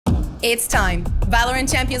It's time.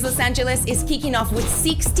 VALORANT Champions Los Angeles is kicking off with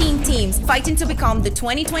 16 teams fighting to become the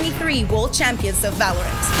 2023 World Champions of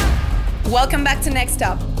VALORANT. Welcome back to Next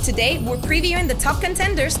Up. Today, we're previewing the top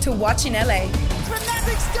contenders to watch in LA.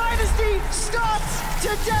 Fnatic's dynasty starts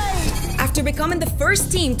today! After becoming the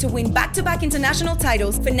first team to win back-to-back international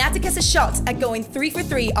titles, Fnatic has a shot at going 3 for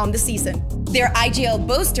 3 on the season. Their IGL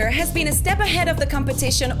boaster has been a step ahead of the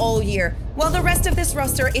competition all year, while the rest of this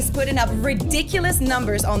roster is putting up ridiculous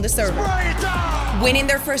numbers on the server. Winning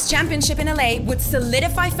their first championship in LA would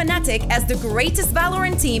solidify Fnatic as the greatest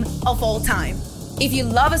VALORANT team of all time. If you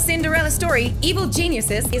love a Cinderella story, Evil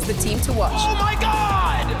Geniuses is the team to watch. Oh my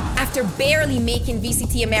god! After barely making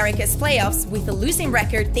VCT Americas playoffs with a losing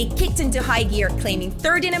record, they kicked into high gear, claiming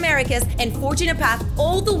third in Americas and forging a path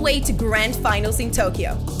all the way to grand finals in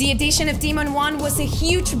Tokyo. The addition of Demon One was a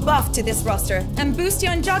huge buff to this roster, and Boostio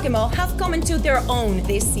and Jogimo have come into their own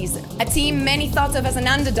this season. A team many thought of as an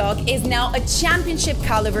underdog is now a championship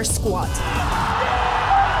caliber squad.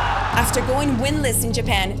 After going winless in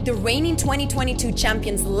Japan, the reigning 2022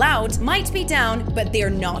 champions Loud might be down, but they're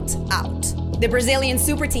not out. The Brazilian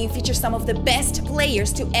super team features some of the best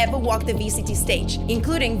players to ever walk the VCT stage,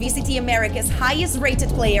 including VCT America's highest rated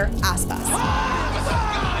player, Aspas.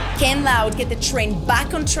 Can Loud get the train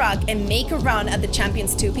back on track and make a run at the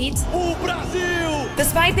Champions 2-peat?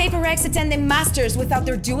 Despite Paper Rex attending Masters without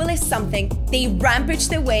their duelist something, they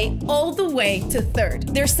rampaged their way all the way to third.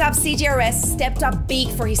 Their sub CGRS stepped up big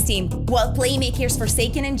for his team, while playmakers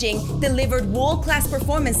Forsaken and Jing delivered world-class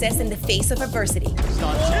performances in the face of adversity.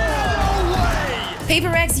 Paper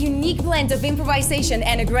Rex's unique blend of improvisation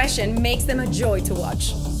and aggression makes them a joy to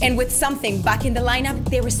watch. And with something back in the lineup,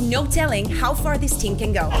 there is no telling how far this team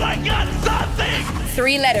can go. Oh, I got something!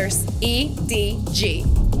 3 letters,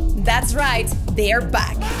 EDG. That's right, they're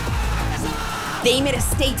back. They made a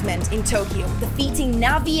statement in Tokyo, defeating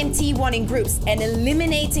Navi and T1 in groups and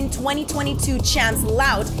eliminating 2022 champs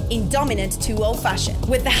Loud in dominant 2-0 fashion.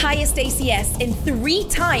 With the highest ACS and 3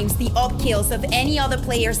 times the up kills of any other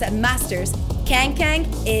players at Masters, Kang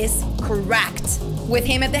is correct. With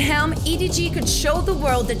him at the helm, EDG could show the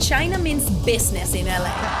world that China means business in LA.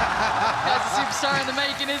 That's a superstar in the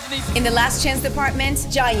making, isn't he? In the last chance department,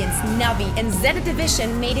 Giants, Navi, and Zeta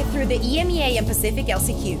Division made it through the EMEA and Pacific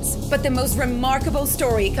LCQs. But the most remarkable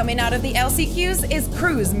story coming out of the LCQs is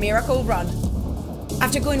Crew's miracle run.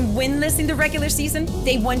 After going winless in the regular season,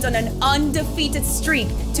 they went on an undefeated streak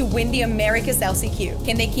to win the Americas LCQ.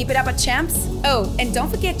 Can they keep it up at Champs? Oh, and don't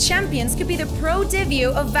forget Champions could be the pro debut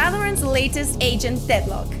of VALORANT's latest agent,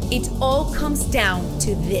 Deadlock. It all comes down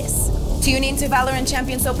to this. Tune in to VALORANT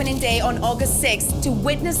Champions Opening Day on August 6th to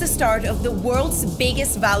witness the start of the world's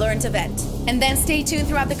biggest VALORANT event. And then stay tuned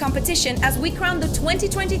throughout the competition as we crown the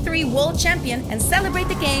 2023 World Champion and celebrate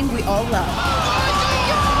the game we all love.